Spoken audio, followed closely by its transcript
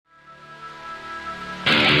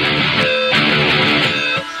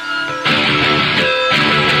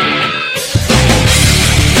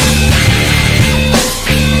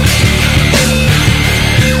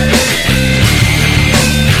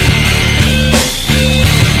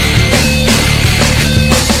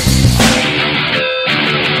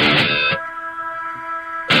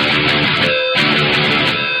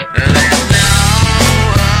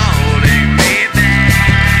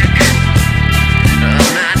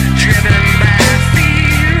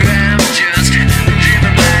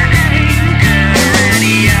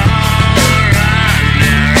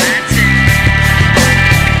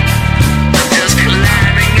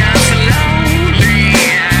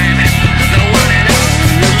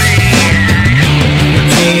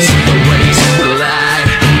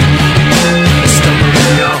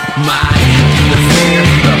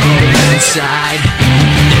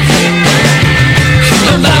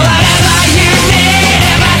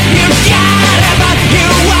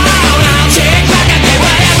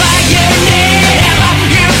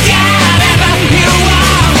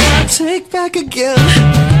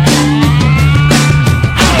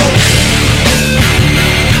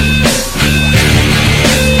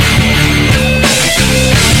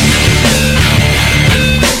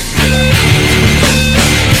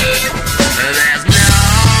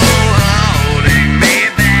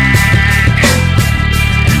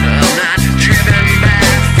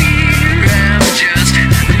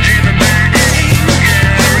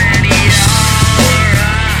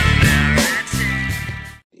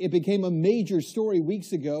It became a major story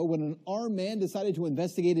weeks ago when an armed man decided to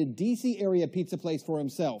investigate a D.C. area pizza place for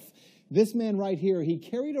himself. This man right here, he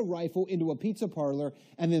carried a rifle into a pizza parlor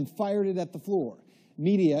and then fired it at the floor.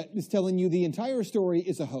 Media is telling you the entire story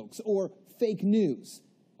is a hoax or fake news.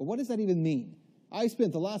 But what does that even mean? I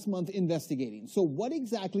spent the last month investigating. So what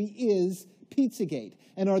exactly is Pizzagate?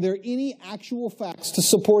 And are there any actual facts to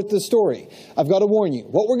support this story? I've got to warn you,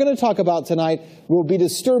 what we're going to talk about tonight will be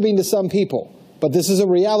disturbing to some people. But this is a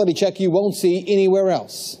reality check you won't see anywhere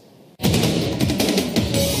else.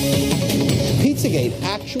 Pizzagate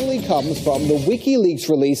actually comes from the WikiLeaks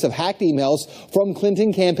release of hacked emails from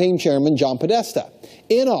Clinton campaign chairman John Podesta.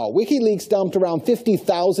 In all, WikiLeaks dumped around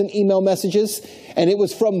 50,000 email messages, and it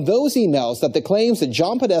was from those emails that the claims that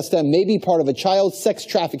John Podesta may be part of a child sex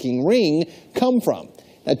trafficking ring come from.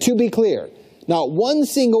 Now, to be clear, not one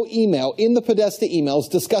single email in the Podesta emails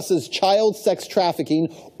discusses child sex trafficking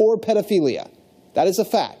or pedophilia. That is a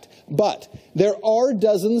fact. But there are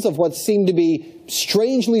dozens of what seem to be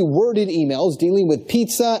strangely worded emails dealing with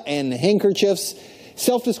pizza and handkerchiefs.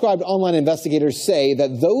 Self-described online investigators say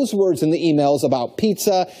that those words in the emails about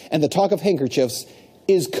pizza and the talk of handkerchiefs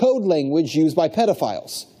is code language used by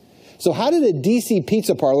pedophiles. So how did a D.C.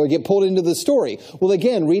 pizza parlor get pulled into the story? Well,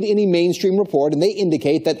 again, read any mainstream report, and they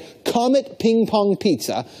indicate that Comet Ping Pong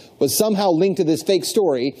Pizza was somehow linked to this fake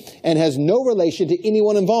story and has no relation to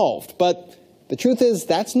anyone involved. But the truth is,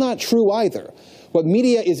 that's not true either. What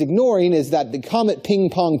media is ignoring is that the Comet Ping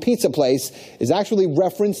Pong Pizza place is actually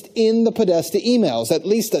referenced in the Podesta emails at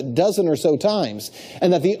least a dozen or so times,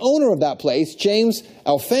 and that the owner of that place, James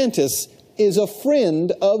Alfantis, is a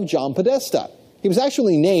friend of John Podesta. He was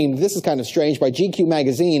actually named, this is kind of strange, by GQ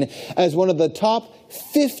magazine as one of the top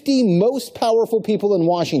 50 most powerful people in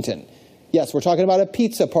Washington. Yes, we're talking about a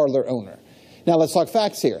pizza parlor owner. Now let's talk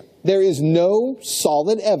facts here. There is no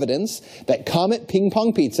solid evidence that Comet Ping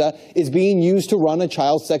Pong Pizza is being used to run a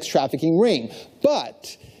child sex trafficking ring.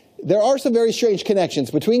 But there are some very strange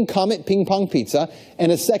connections between Comet Ping Pong Pizza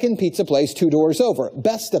and a second pizza place 2 doors over,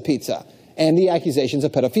 Podesta Pizza, and the accusations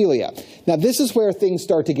of pedophilia. Now, this is where things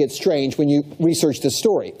start to get strange when you research this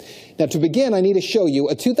story. Now, to begin, I need to show you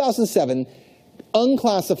a 2007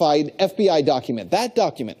 unclassified FBI document. That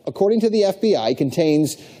document, according to the FBI,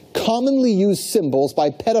 contains commonly used symbols by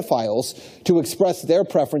pedophiles to express their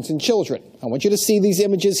preference in children. I want you to see these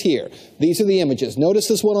images here. These are the images. Notice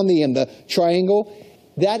this one on the end, the triangle.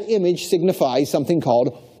 That image signifies something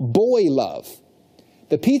called boy love.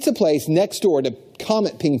 The pizza place next door to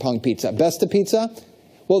Comet Ping Pong Pizza, Podesta Pizza,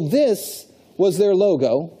 well, this was their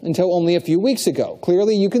logo until only a few weeks ago.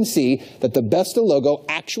 Clearly, you can see that the Podesta logo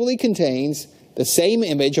actually contains the same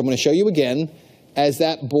image, I'm going to show you again, as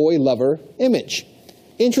that boy lover image.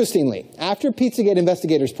 Interestingly, after Pizzagate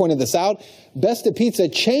investigators pointed this out, Podesta Pizza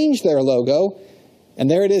changed their logo, and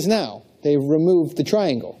there it is now. They've removed the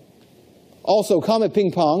triangle. Also, Comet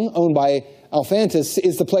Ping Pong, owned by Alfantis,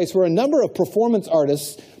 is the place where a number of performance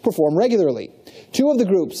artists perform regularly. 2 of the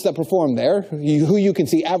groups that perform there, who you can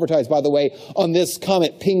see advertised, by the way, on this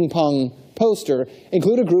Comet Ping Pong poster,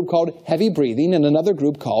 include a group called Heavy Breathing and another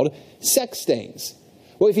group called Sex Stains.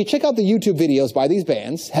 Well, if you check out the YouTube videos by these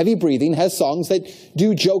bands, Heavy Breathing has songs that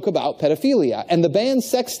do joke about pedophilia, and the band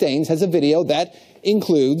Sex Stains has a video that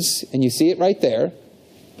includes, and you see it right there,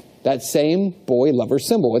 that same boy lover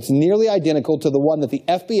symbol. It's nearly identical to the one that the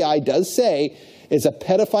FBI does say is a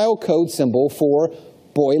pedophile code symbol for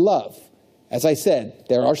boy love. As I said,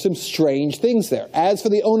 there are some strange things there. As for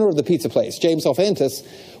the owner of the pizza place, James Alfantis,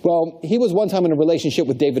 well, he was one time in a relationship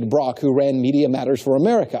with David Brock, who ran Media Matters for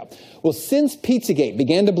America. Well, since Pizzagate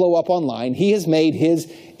began to blow up online, he has made his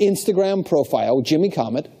Instagram profile, Jimmy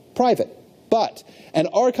Comet, private. But an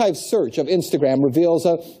archive search of Instagram reveals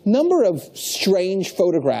a number of strange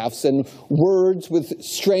photographs and words with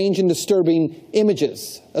strange and disturbing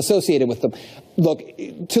images associated with them. Look,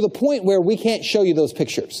 to the point where we can't show you those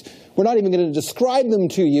pictures. We're not even going to describe them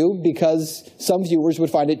to you because some viewers would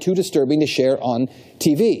find it too disturbing to share on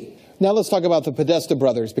TV. Now let's talk about the Podesta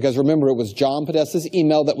brothers, because remember, it was John Podesta's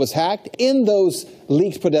email that was hacked. In those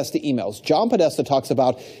leaked Podesta emails, John Podesta talks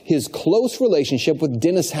about his close relationship with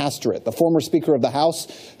Dennis Hastert, the former Speaker of the House,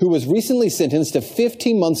 who was recently sentenced to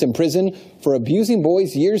 15 months in prison for abusing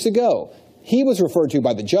boys years ago. He was referred to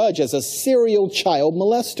by the judge as a serial child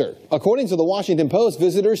molester. According to the Washington Post,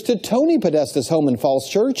 visitors to Tony Podesta's home in Falls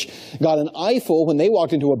Church got an eyeful when they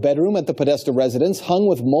walked into a bedroom at the Podesta residence hung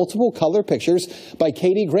with multiple color pictures by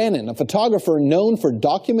Katie Grannon, a photographer known for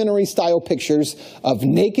documentary-style pictures of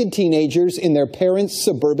naked teenagers in their parents'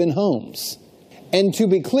 suburban homes. And to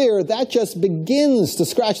be clear, that just begins to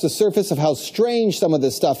scratch the surface of how strange some of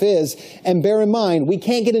this stuff is. And bear in mind, we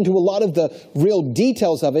can't get into a lot of the real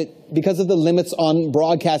details of it because of the limits on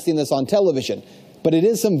broadcasting this on television. But it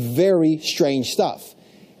is some very strange stuff.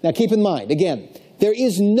 Now keep in mind, again, there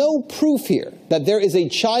is no proof here that there is a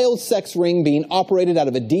child sex ring being operated out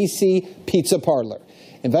of a D.C. pizza parlor.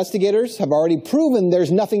 Investigators have already proven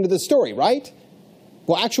there's nothing to the story, right?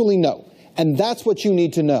 Well, actually, no. And that's what you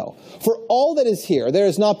need to know. For all that is here, there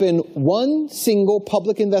has not been one single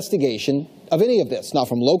public investigation of any of this. Not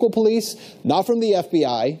from local police, not from the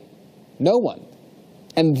FBI, no one.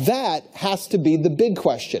 And that has to be the big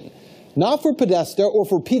question. Not for Podesta or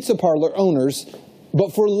for pizza parlor owners,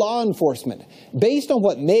 but for law enforcement. Based on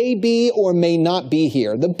what may be or may not be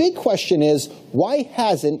here, the big question is, why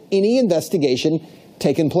hasn't any investigation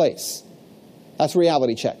taken place? That's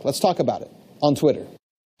Reality Check. Let's talk about it on Twitter.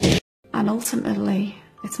 And ultimately,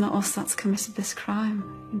 it's not us that's committed this crime.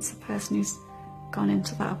 It's the person who's gone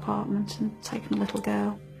into that apartment and taken a little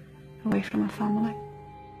girl away from her family.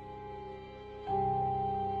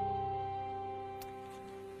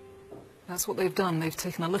 That's what they've done. They've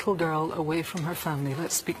taken a little girl away from her family.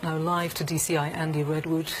 Let's speak now live to DCI Andy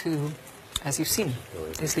Redwood, who, as you've seen,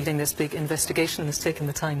 is leading this big investigation and has taken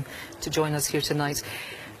the time to join us here tonight.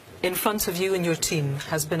 In front of you and your team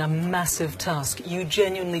has been a massive task. You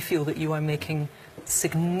genuinely feel that you are making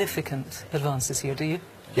significant advances here, do you?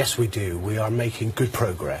 Yes, we do. We are making good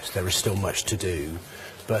progress. There is still much to do.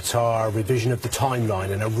 But our revision of the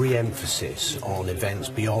timeline and a re-emphasis on events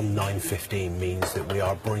beyond 9:15 means that we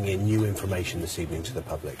are bringing new information this evening to the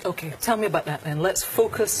public. OK, tell me about that then. Let's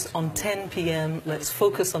focus on 10 p.m. Let's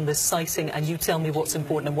focus on this sighting, and you tell me what's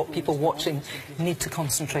important and what people watching need to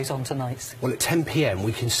concentrate on tonight. Well, at 10 p.m.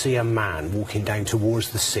 we can see a man walking down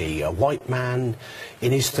towards the sea, a white man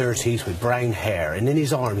in his 30s with brown hair, and in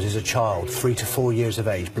his arms is a child, 3 to 4 years of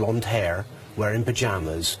age, blonde hair, wearing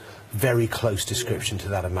pyjamas. Very close description to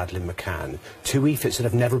that of Madeleine McCann. Two efforts that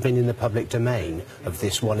have never been in the public domain of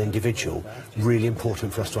this one individual. Really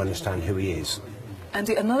important for us to understand who he is. And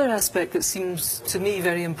another aspect that seems to me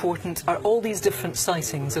very important are all these different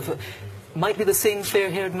sightings of might be the same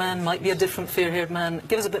fair-haired man, might be a different fair-haired man.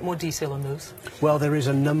 Give us a bit more detail on those. Well, there is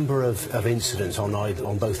a number of incidents on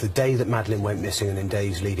both the day that Madeleine went missing and in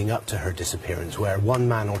days leading up to her disappearance, where one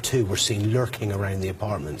man or two were seen lurking around the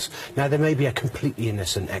apartments. Now, there may be a completely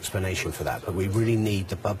innocent explanation for that, but we really need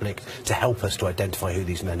the public to help us to identify who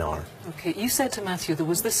these men are. OK, you said to Matthew there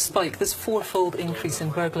was this spike, this fourfold increase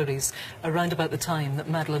in burglaries around about the time that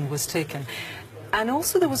Madeleine was taken. And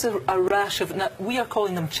also there was a rash of, now, we are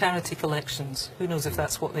calling them charity collections. Who knows if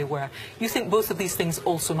that's what they were. You think both of these things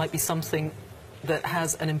also might be something that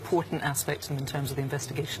has an important aspect to them in terms of the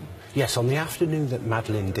investigation? Yes, on the afternoon that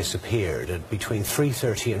Madeleine disappeared, at between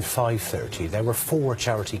 3:30 and 5:30, there were 4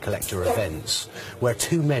 charity collector events where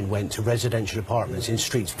 2 men went to residential apartments in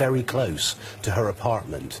streets very close to her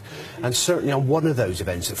apartment. And certainly on one of those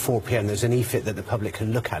events at 4 p.m, there's an e-fit that the public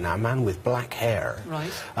can look at now, a man with black hair,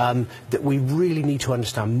 right, that we really need to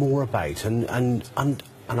understand more about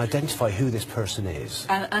and identify who this person is.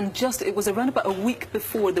 And just, it was around about a week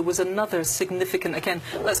before there was another significant, again,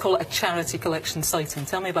 let's call it a charity collection sighting.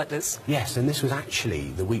 Tell me about this. Yes, and this was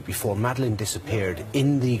actually the week before Madeleine disappeared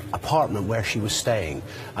in the apartment where she was staying.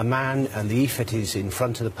 A man, and the e-fit is in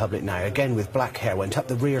front of the public now, again with black hair, went up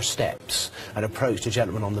the rear steps and approached a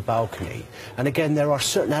gentleman on the balcony. And again, there are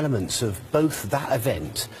certain elements of both that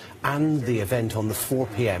event and the event on the 4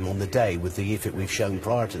 p.m. on the day with the e-fit we've shown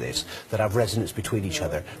prior to this that have resonance between each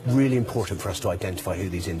other. Really important for us to identify who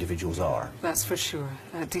these individuals are. That's for sure.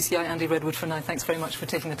 DCI Andy Redwood for now, thanks very much for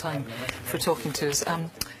taking the time for talking to us.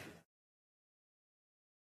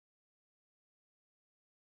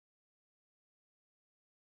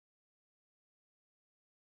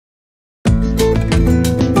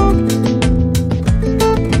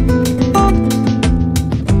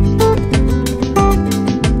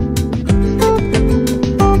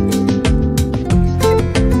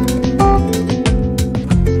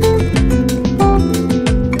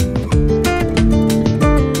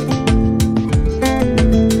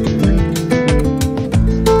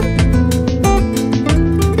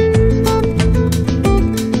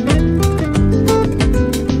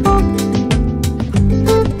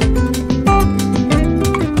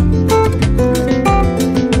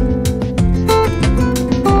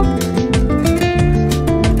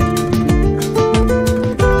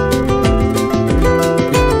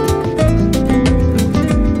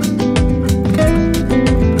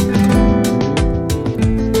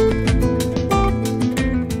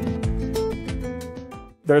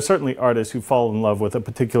 There are certainly artists who fall in love with a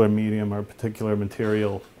particular medium or a particular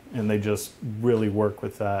material and they just really work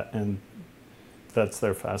with that, and that's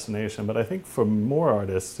their fascination. But I think for more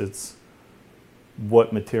artists, it's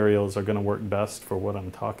what materials are going to work best for what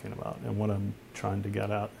I'm talking about and what I'm trying to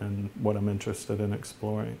get at and what I'm interested in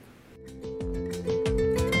exploring.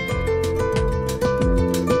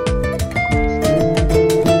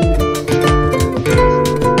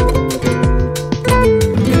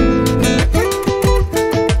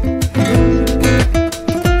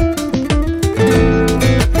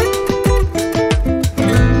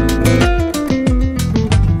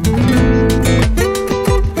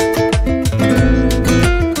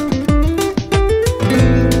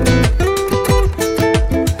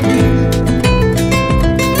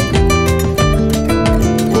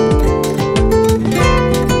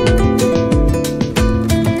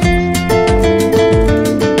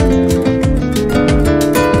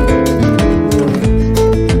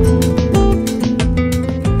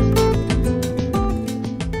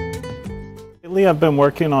 I've been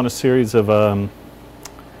working on a series of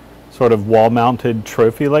sort of wall-mounted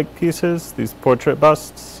trophy-like pieces, these portrait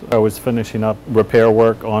busts. I was finishing up repair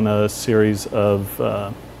work on a series of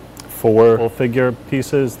 4 full-figure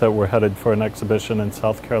pieces that were headed for an exhibition in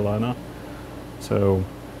South Carolina. So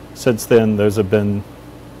since then, those have been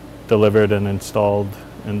delivered and installed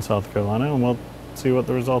in South Carolina, and we'll see what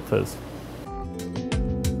the result is.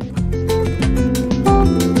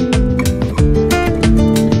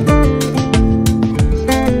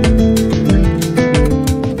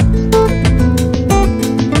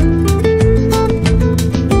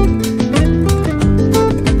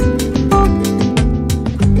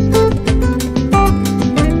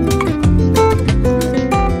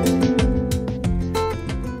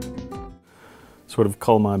 Sort of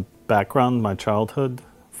call my background, my childhood,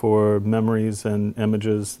 for memories and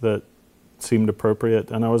images that seemed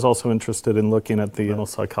appropriate. And I was also interested in looking at the mental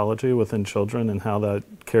psychology within children and how that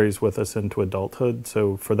carries with us into adulthood.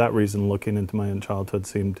 So for that reason, looking into my own childhood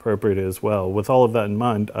seemed appropriate as well. With all of that in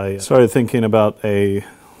mind, I started thinking about a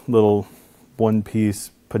little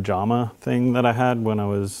one-piece pajama thing that I had when I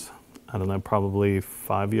was, I don't know, probably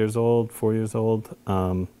 5 years old, 4 years old.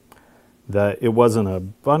 That it wasn't a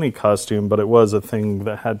bunny costume, but it was a thing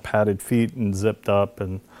that had padded feet and zipped up.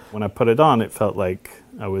 And when I put it on, it felt like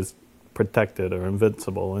I was protected or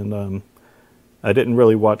invincible. And I didn't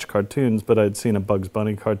really watch cartoons, but I'd seen a Bugs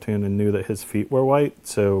Bunny cartoon and knew that his feet were white.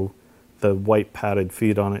 So the white padded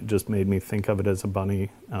feet on it just made me think of it as a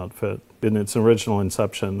bunny outfit. In its original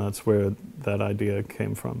inception, that's where that idea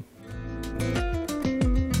came from.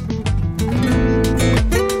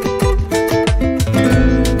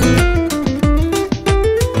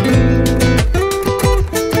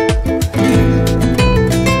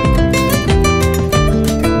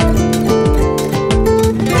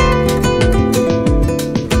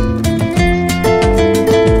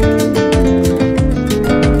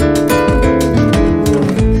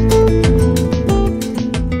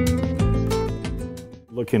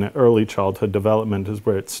 Looking at early childhood development is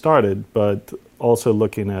where it started, but also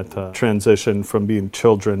looking at transition from being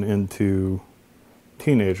children into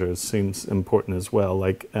teenagers seems important as well.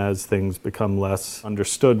 Like as things become less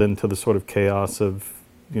understood into the sort of chaos of,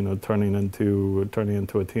 you know, turning into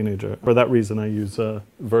a teenager. For that reason, I use a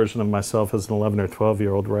version of myself as an 11 or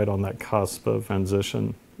 12-year-old right on that cusp of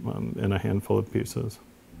transition in a handful of pieces.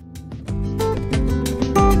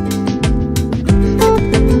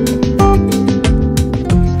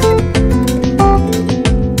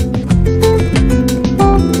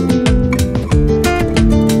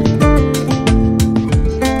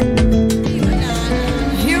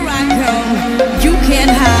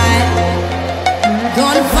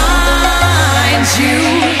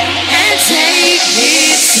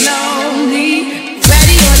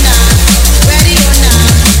 Ready or not, ready or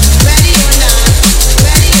not, ready or not.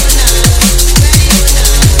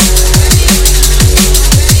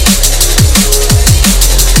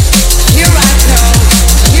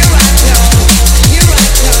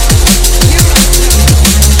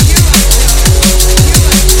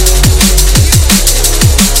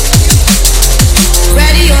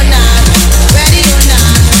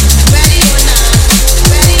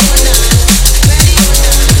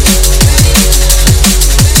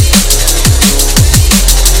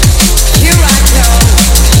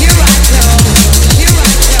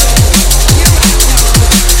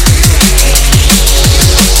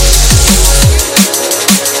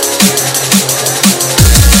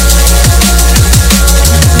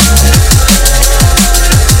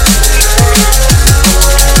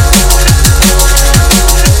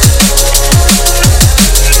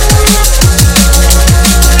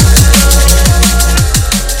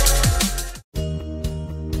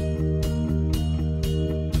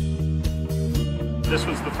 this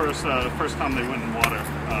was the first time they went in water,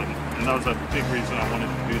 and that was a big reason I wanted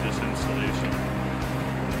to do this installation.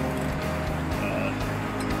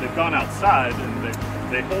 They've gone outside, and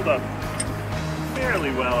they hold up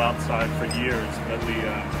fairly well outside for years,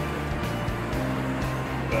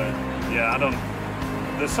 but yeah, I don't.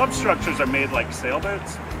 The substructures are made like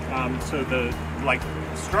sailboats, so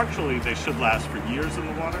structurally they should last for years in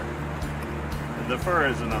the water. The fur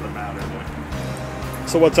is another matter.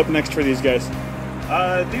 So what's up next for these guys?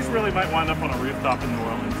 These really might wind up on a rooftop in New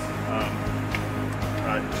Orleans.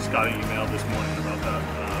 I just got an email this morning about that.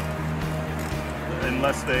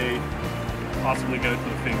 Unless they possibly go to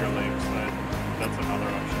the Finger Lakes, that's another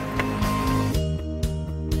option.